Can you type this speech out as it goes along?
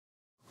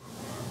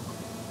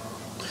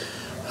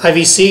Hi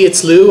VC,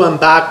 it's Lou. I'm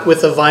back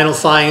with a Vinyl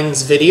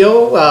Finds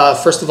video.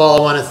 First of all, I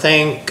want to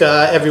thank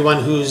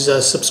everyone who's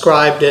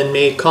subscribed and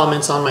made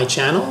comments on my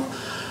channel.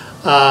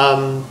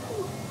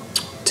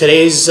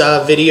 Today's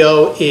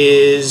video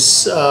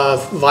is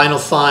Vinyl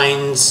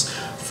Finds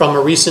from a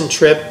recent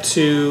trip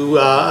to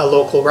a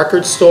local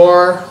record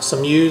store,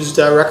 some used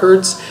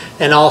records,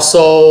 and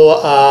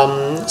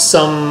also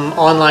some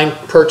online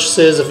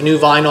purchases of new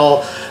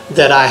vinyl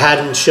that I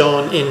hadn't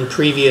shown in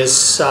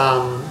previous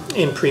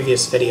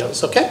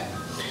videos. Okay,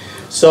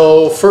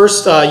 so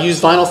first,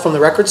 used vinyl from the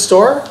record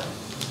store.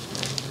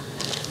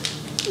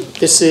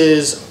 This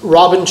is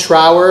Robin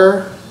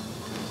Trower,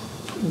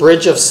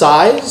 Bridge of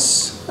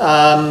Sighs.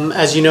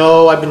 As you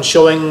know, I've been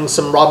showing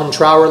some Robin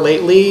Trower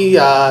lately.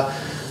 A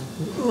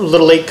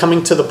little late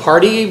coming to the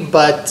party,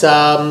 but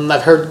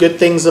I've heard good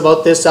things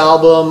about this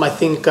album. I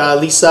think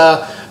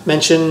Lisa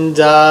mentioned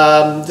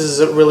this is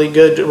a really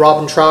good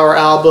Robin Trower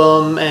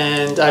album,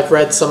 and I've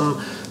read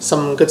some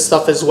good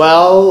stuff as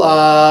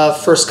well.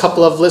 First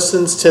couple of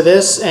listens to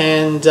this,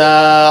 and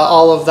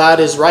all of that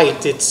is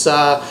right. It's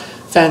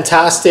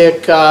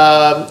fantastic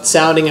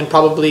sounding, and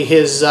probably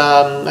his,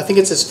 I think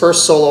it's his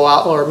first solo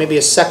album, or maybe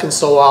his second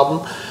solo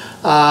album,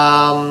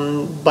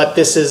 but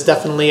this is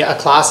definitely a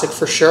classic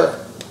for sure.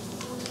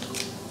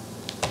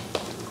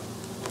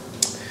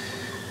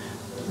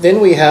 Then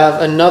we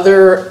have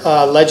another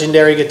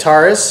legendary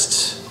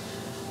guitarist,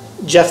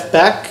 Jeff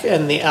Beck,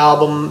 and the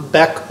album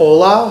Beck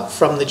Ola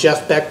from the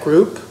Jeff Beck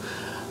group.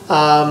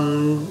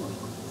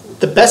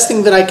 The best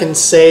thing that I can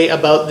say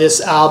about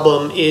this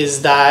album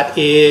is that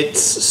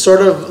it's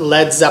sort of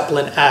Led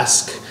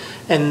Zeppelin-esque,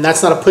 and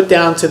that's not a put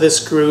down to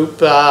this group.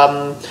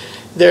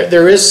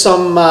 There is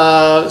some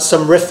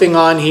riffing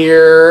on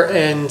here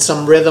and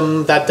some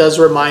rhythm that does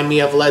remind me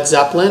of Led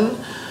Zeppelin.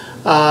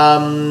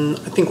 I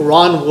think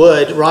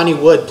Ronnie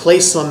Wood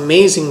plays some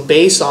amazing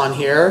bass on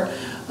here.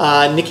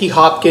 Nicky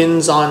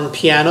Hopkins on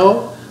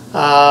piano.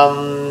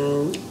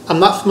 I'm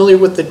not familiar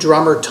with the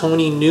drummer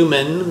Tony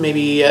Newman,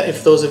 maybe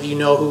if those of you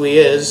know who he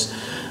is.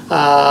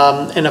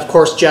 And of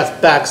course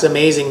Jeff Beck's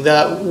amazing.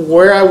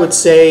 Where I would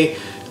say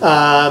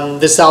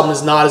this album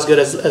is not as good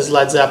as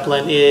Led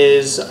Zeppelin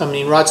is, I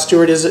mean, Rod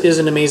Stewart is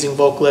an amazing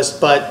vocalist,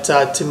 but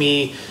to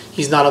me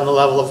he's not on the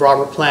level of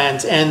Robert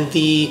Plant. And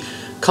the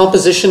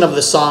composition of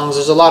the songs,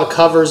 there's a lot of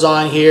covers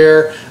on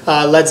here.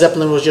 Led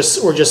Zeppelin were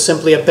just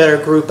simply a better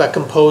group at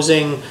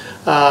composing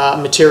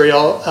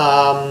material,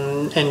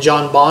 and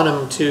John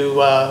Bonham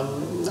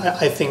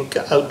I think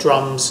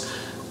outdrums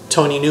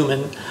Tony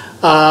Newman.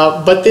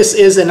 But this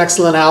is an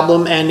excellent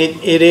album, and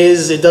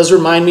it does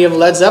remind me of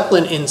Led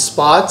Zeppelin in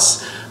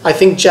spots. I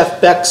think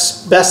Jeff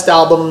Beck's best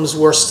albums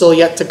were still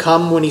yet to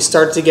come when he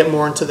started to get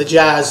more into the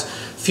jazz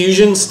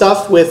fusion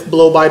stuff with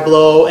Blow by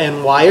Blow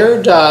and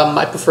Wired.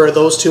 I prefer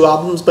those two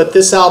albums, but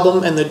this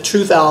album and the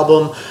Truth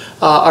album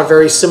are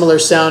very similar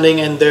sounding,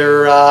 and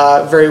they're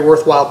very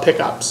worthwhile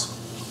pickups.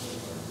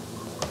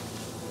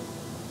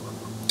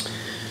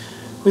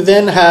 We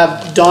then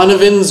have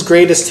Donovan's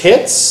Greatest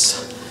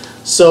Hits.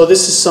 So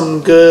this is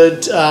some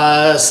good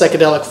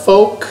psychedelic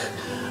folk.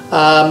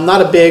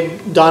 Not a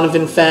big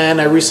Donovan fan.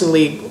 I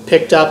recently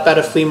picked up at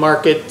a flea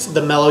market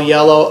the Mellow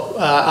Yellow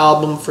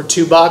album for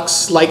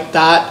 $2. Liked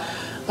that.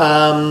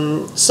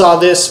 Saw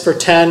this for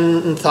 10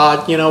 and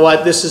thought, you know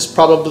what, this is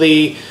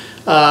probably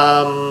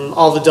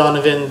all the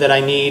Donovan that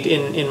I need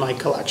in my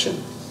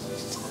collection.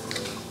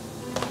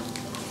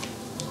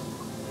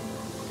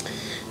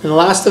 And the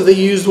last of the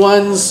used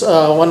ones,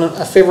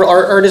 a favorite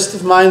artist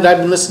of mine that I've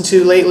been listening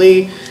to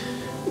lately,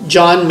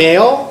 John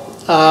Mayall.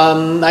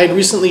 I had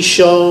recently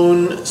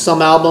shown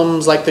some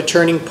albums like The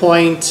Turning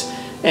Point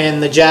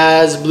and the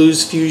Jazz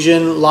Blues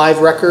Fusion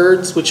live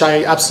records, which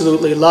I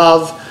absolutely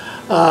love.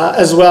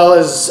 As well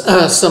as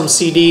some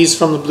CDs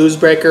from the Blues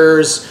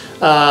Breakers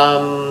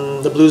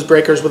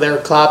with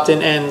Eric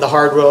Clapton, and The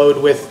Hard Road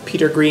with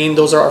Peter Green.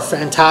 Those are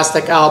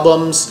fantastic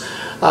albums.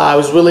 I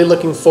was really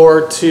looking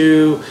forward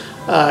to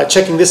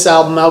checking this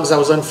album out because I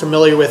was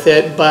unfamiliar with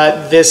it,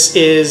 but this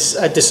is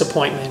a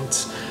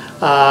disappointment.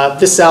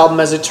 This album,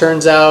 as it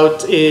turns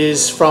out,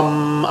 is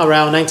from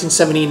around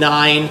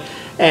 1979,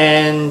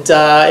 and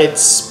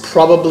it's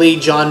probably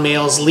John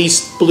Mayall's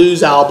least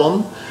blues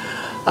album.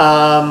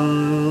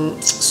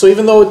 So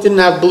even though it didn't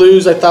have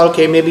blues, I thought,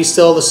 okay, maybe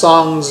still the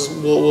songs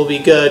will be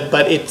good,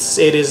 but it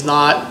is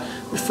not.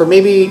 For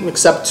maybe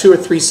except 2 or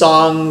 3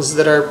 songs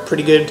that are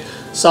pretty good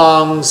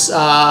songs,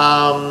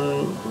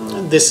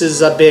 this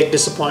is a big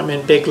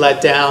disappointment, big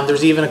letdown.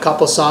 There's even a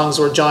couple songs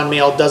where John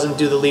Mayall doesn't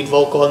do the lead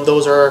vocal, and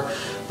those are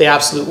the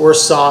absolute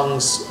worst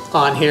songs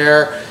on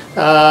here.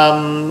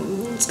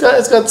 It's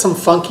got some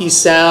funky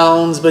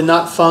sounds, but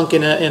not funk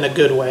in a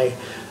good way.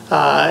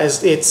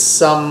 It's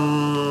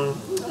some,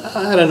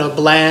 I don't know,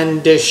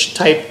 blandish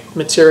type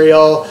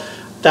material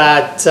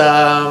that,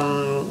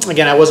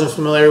 again, I wasn't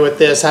familiar with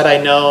this. Had I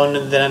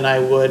known, then I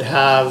would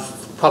have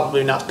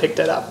probably not picked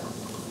it up.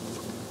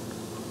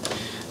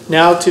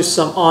 Now to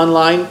some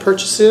online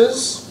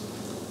purchases.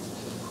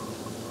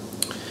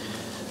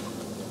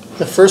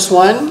 The first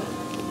one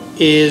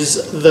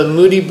is the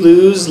Moody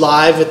Blues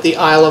live at the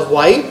Isle of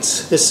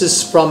Wight. This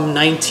is from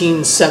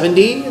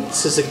 1970.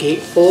 This is a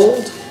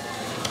gatefold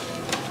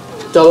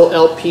double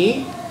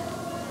LP.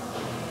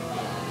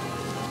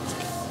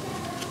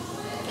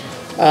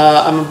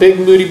 I'm a big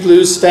Moody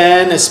Blues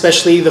fan,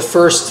 especially the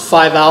first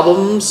 5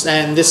 albums,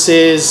 and this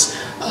is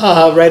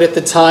right at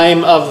the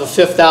time of the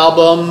 5th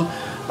album.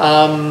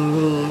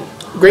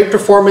 Great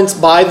performance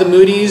by the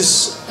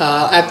Moodies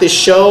at this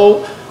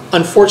show.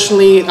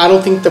 Unfortunately, I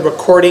don't think the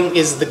recording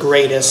is the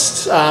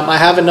greatest. I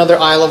have another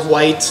Isle of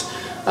Wight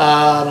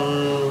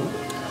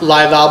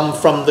live album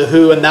from The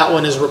Who, and that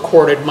one is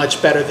recorded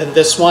much better than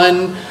this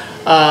one.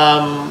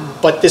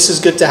 But this is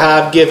good to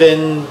have,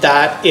 given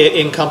that it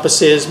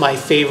encompasses my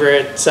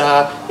favorite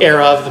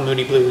era of the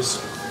Moody Blues.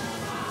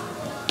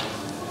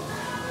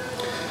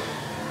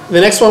 The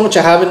next one, which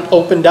I haven't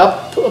opened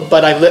up,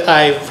 but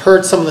I've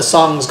heard some of the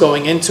songs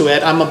going into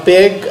it. I'm a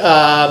big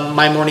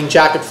My Morning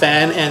Jacket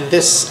fan, and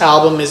this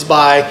album is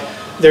by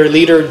their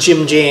leader,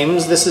 Jim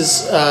James. This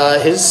is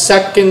his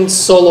second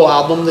solo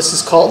album. This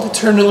is called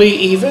Eternally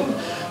Even.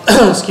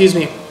 Excuse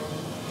me.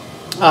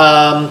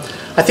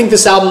 I think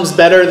this album's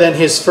better than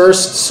his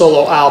first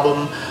solo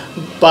album,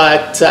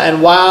 but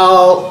and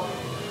while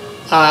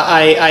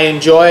I've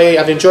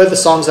enjoyed the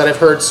songs that I've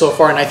heard so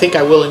far, and I think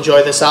I will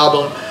enjoy this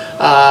album,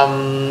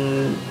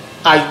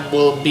 I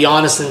will be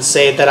honest and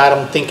say that I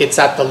don't think it's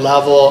at the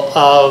level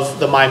of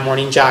the My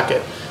Morning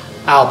Jacket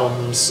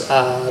albums.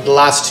 The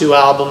last 2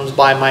 albums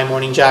by My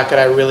Morning Jacket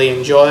I really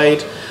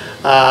enjoyed,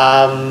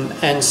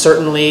 and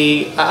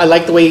certainly I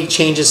like the way he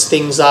changes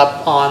things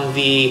up on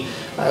the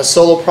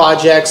solo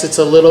projects. It's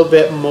a little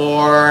bit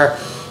more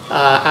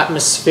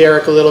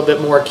atmospheric, a little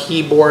bit more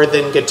keyboard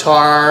than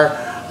guitar,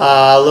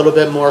 a little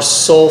bit more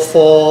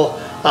soulful,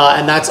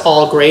 and that's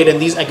all great.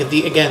 And these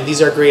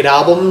are great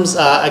albums.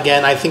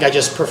 Again, I think I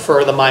just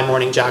prefer the My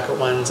Morning Jacket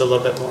ones a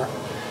little bit more.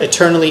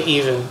 Eternally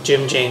Even,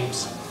 Jim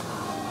James.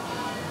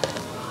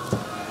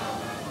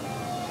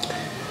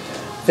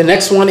 The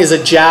next one is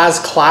a jazz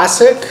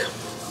classic.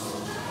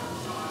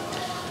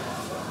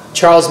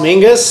 Charles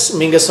Mingus.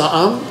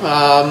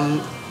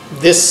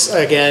 This,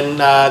 again,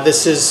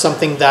 this is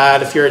something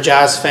that if you're a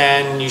jazz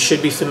fan, you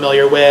should be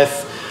familiar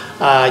with.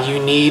 You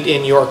need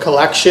in your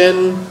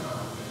collection.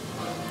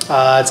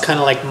 It's kind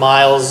of like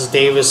Miles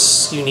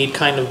Davis. You need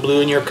kind of blue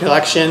in your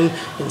collection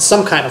in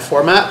some kind of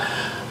format.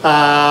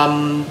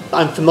 I'm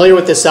familiar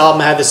with this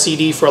album. I had the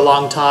CD for a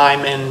long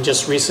time, and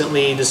just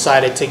recently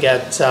decided to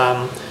get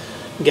the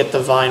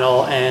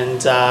vinyl.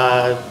 And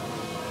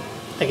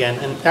again,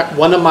 and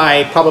one of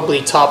my probably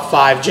top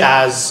 5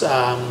 jazz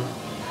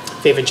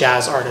favorite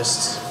jazz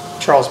artists,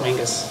 Charles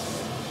Mingus.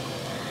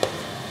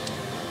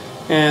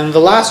 And the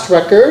last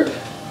record,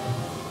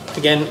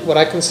 again, what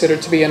I consider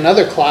to be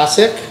another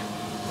classic,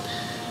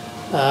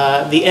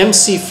 the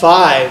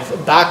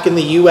MC5 back in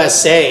the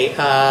USA.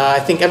 I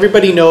think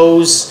everybody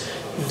knows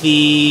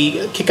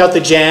the Kick Out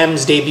the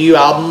Jam's debut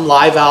album,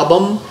 live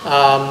album,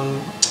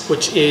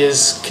 which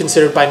is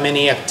considered by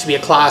many to be a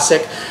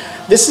classic.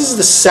 This is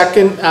the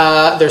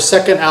their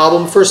second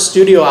album, first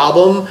studio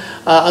album,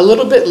 a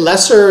little bit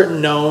lesser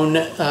known,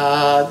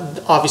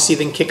 obviously,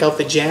 than Kick Out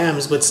the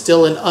Jams, but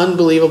still an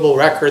unbelievable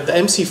record. The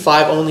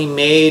MC5 only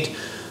made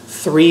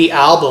 3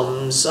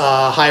 albums.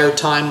 Higher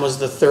Time was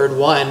the 3rd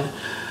one,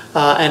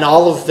 and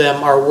all of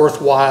them are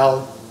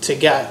worthwhile to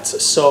get.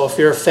 So if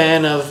you're a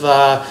fan of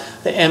the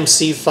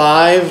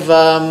MC5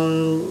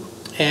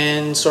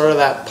 and sort of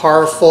that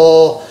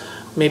powerful,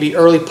 maybe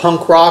early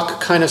punk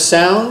rock kind of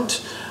sound,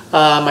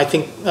 I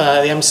think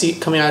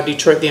coming out of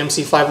Detroit, the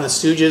MC5 and the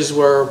Stooges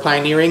were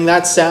pioneering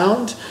that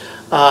sound.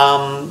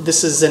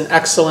 This is an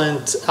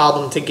excellent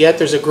album to get.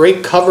 There's a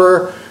great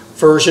cover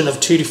version of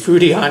Tutti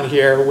Frutti on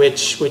here,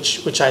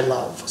 which I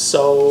love.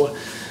 So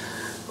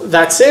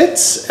that's it.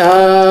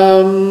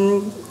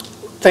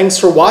 Thanks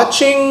for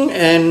watching,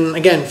 and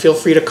again, feel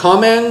free to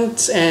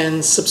comment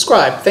and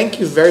subscribe. Thank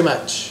you very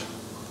much.